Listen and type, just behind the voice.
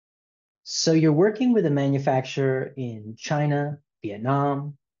So you're working with a manufacturer in China,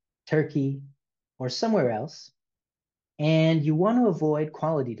 Vietnam, Turkey, or somewhere else, and you want to avoid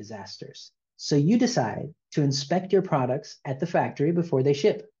quality disasters. So you decide to inspect your products at the factory before they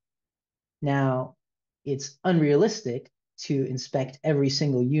ship. Now, it's unrealistic to inspect every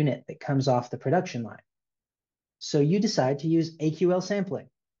single unit that comes off the production line. So you decide to use AQL sampling.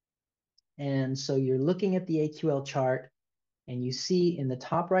 And so you're looking at the AQL chart and you see in the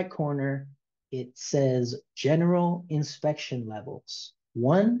top right corner, it says general inspection levels,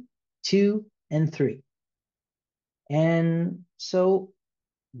 1, 2, and 3. And so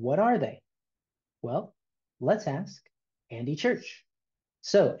what are they? Well, let's ask Andy Church.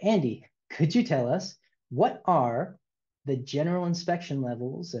 So Andy, could you tell us what are the general inspection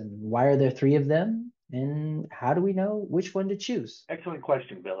levels and why are there three of them? And how do we know which one to choose? Excellent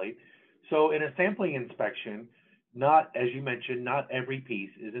question, Billy. So in a sampling inspection, not, as you mentioned, not every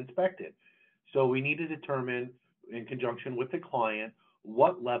piece is inspected. So we need to determine in conjunction with the client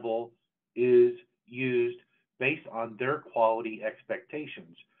what level is used based on their quality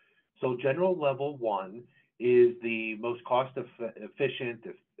expectations. So general level one is the most cost efficient,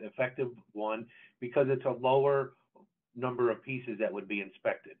 effective one because it's a lower number of pieces that would be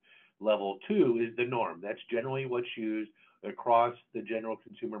inspected. Level two is the norm. That's generally what's used across the general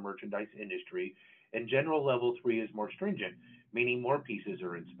consumer merchandise industry. And general level three is more stringent, meaning more pieces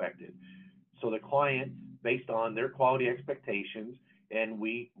are inspected. So the client, based on their quality expectations, and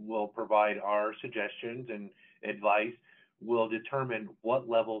we will provide our suggestions and advice, will determine what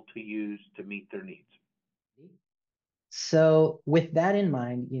level to use to meet their needs. So with that in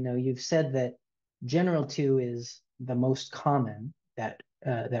mind, you've said that general two is the most common that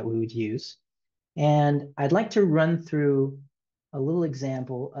we would use. And I'd like to run through a little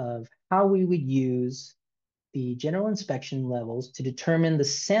example of how we would use the general inspection levels to determine the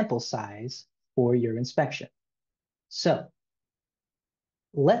sample size for your inspection. So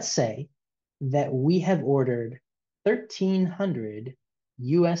let's say that we have ordered 1,300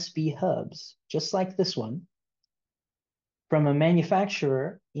 USB hubs, just like this one, from a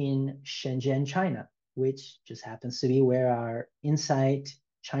manufacturer in Shenzhen, China, which just happens to be where our Insight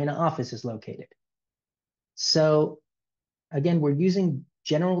China office is located. So again, we're using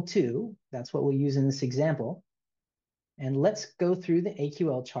general two. That's what we'll use in this example. And let's go through the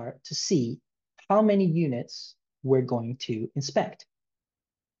AQL chart to see how many units we're going to inspect.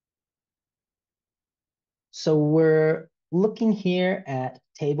 So we're looking here at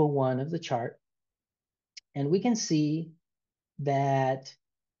table 1 of the chart, and we can see that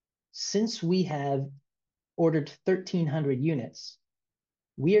since we have ordered 1,300 units,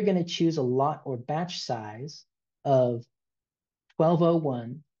 we are going to choose a lot or batch size of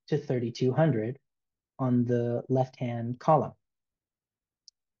 1,201 to 3,200 on the left-hand column.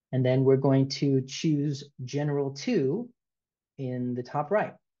 And then we're going to choose general 2 in the top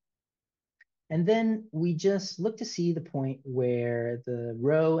right. And then we just look to see the point where the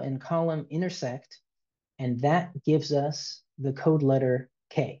row and column intersect, and that gives us the code letter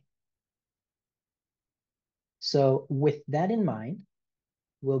K. So with that in mind,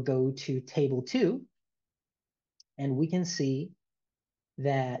 we'll go to table 2, and we can see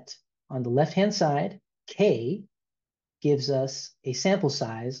that on the left-hand side, K gives us a sample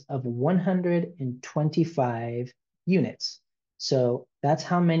size of 125 units. So that's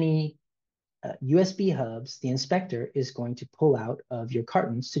how many USB hubs the inspector is going to pull out of your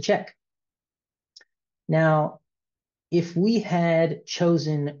cartons to check. Now, if we had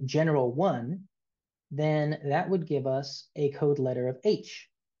chosen general 1, then that would give us a code letter of H,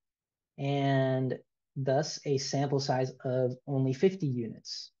 and thus a sample size of only 50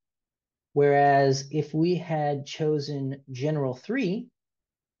 units. Whereas if we had chosen general 3,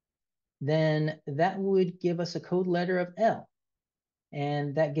 then that would give us a code letter of L,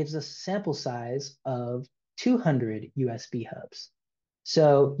 and that gives us a sample size of 200 USB hubs.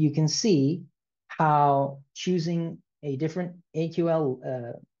 So you can see how choosing a different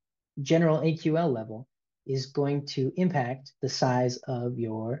general AQL level is going to impact the size of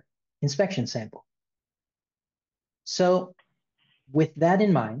your inspection sample. So with that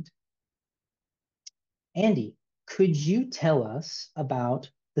in mind, Andy, could you tell us about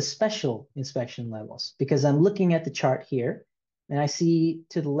the special inspection levels? Because I'm looking at the chart here, and I see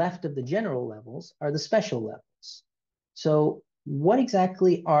to the left of the general levels are the special levels. So what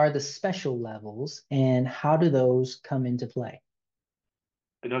exactly are the special levels, and how do those come into play?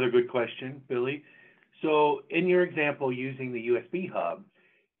 Another good question, Billy. So in your example using the USB hub,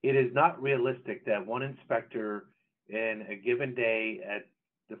 it is not realistic that one inspector in a given day at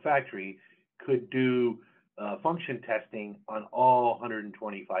the factory could do function testing on all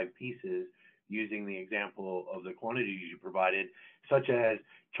 125 pieces using the example of the quantities you provided, such as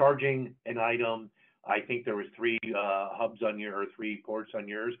charging an item. I think there was hubs on your or 3 ports on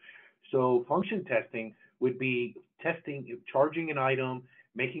yours. So function testing would be testing, charging an item,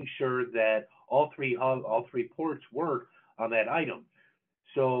 making sure that all three ports work on that item.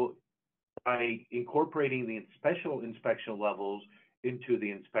 So by incorporating the special inspection levels into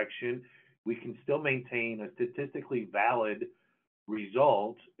the inspection, we can still maintain a statistically valid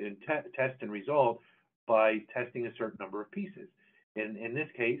result in test and result by testing a certain number of pieces. In this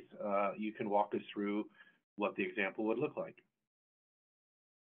case, you can walk us through what the example would look like.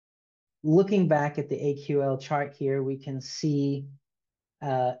 Looking back at the AQL chart here, we can see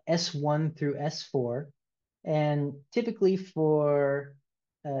S1 through S4. And typically for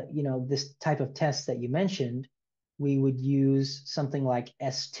this type of test that you mentioned, we would use something like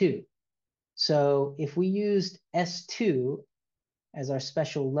S2. So if we used S2 as our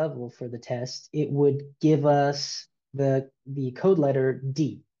special level for the test, it would give us the code letter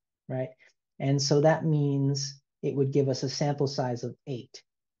D, right? And so that means it would give us a sample size of 8.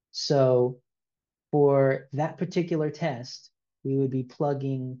 So for that particular test, we would be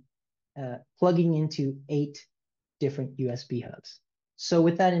plugging into 8 different USB hubs. So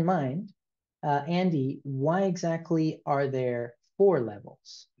with that in mind, Andy, why exactly are there 4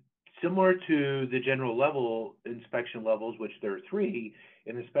 levels? Similar to the general level inspection levels, which there are 3,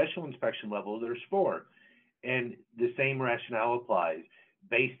 in the special inspection level, there's 4. And the same rationale applies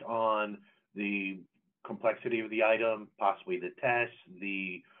based on the complexity of the item, possibly the test,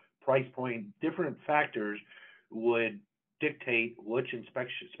 the price point, different factors would dictate which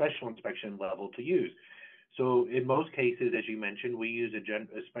special inspection level to use. So in most cases, as you mentioned, we use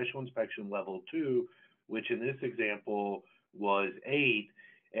a special inspection level 2, which in this example was 8,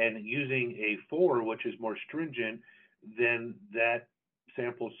 and using a 4, which is more stringent, then that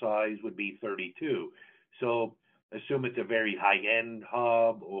sample size would be 32. So assume it's a very high-end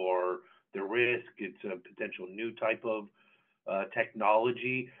hub or the risk, it's a potential new type of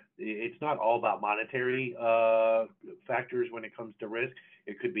technology. It's not all about monetary factors when it comes to risk.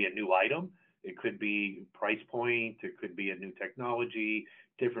 It could be a new item, it could be price point, it could be a new technology,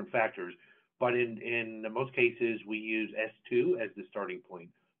 different factors. But in most cases, we use S2 as the starting point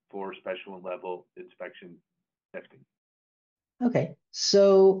for special and level inspection testing. Okay,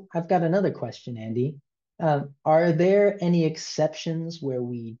 so I've got another question, Andy. Are there any exceptions where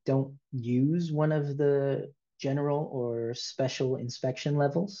we don't use one of the general or special inspection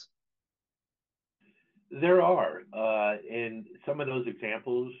levels? There are, in some of those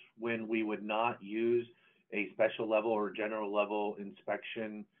examples, when we would not use a special level or general level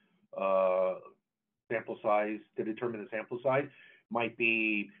inspection uh, sample size to determine the sample size, might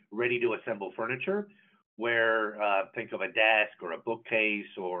be ready to assemble furniture, where think of a desk or a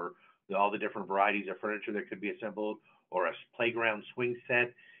bookcase or all the different varieties of furniture that could be assembled, or a playground swing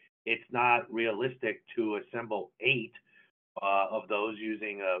set. It's not realistic to assemble 8 of those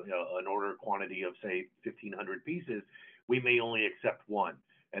using an order quantity of, say, 1,500 pieces. We may only accept 1.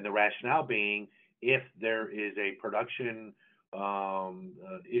 And the rationale being, if there is a production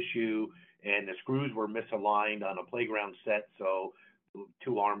issue and the screws were misaligned on a playground set, so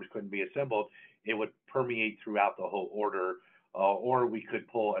 2 arms couldn't be assembled, it would permeate throughout the whole order, or we could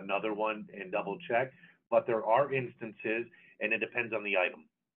pull another one and double check. But there are instances, and it depends on the item.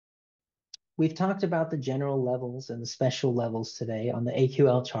 We've talked about the general levels and the special levels today on the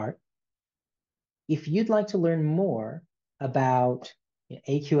AQL chart. If you'd like to learn more about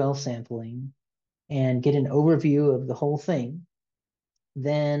AQL sampling and get an overview of the whole thing,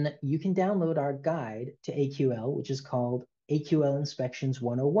 then you can download our guide to AQL, which is called AQL Inspections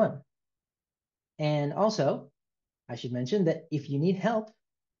 101. And also, I should mention that if you need help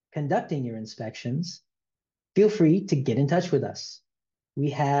conducting your inspections, feel free to get in touch with us. We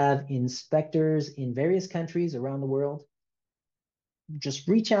have inspectors in various countries around the world. Just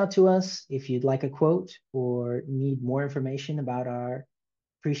reach out to us if you'd like a quote or need more information about our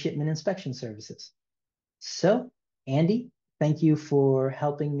pre-shipment inspection services. So, Andy, thank you for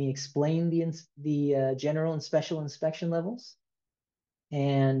helping me explain the general and special inspection levels.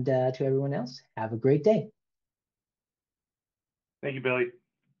 And to everyone else, have a great day. Thank you, Billy.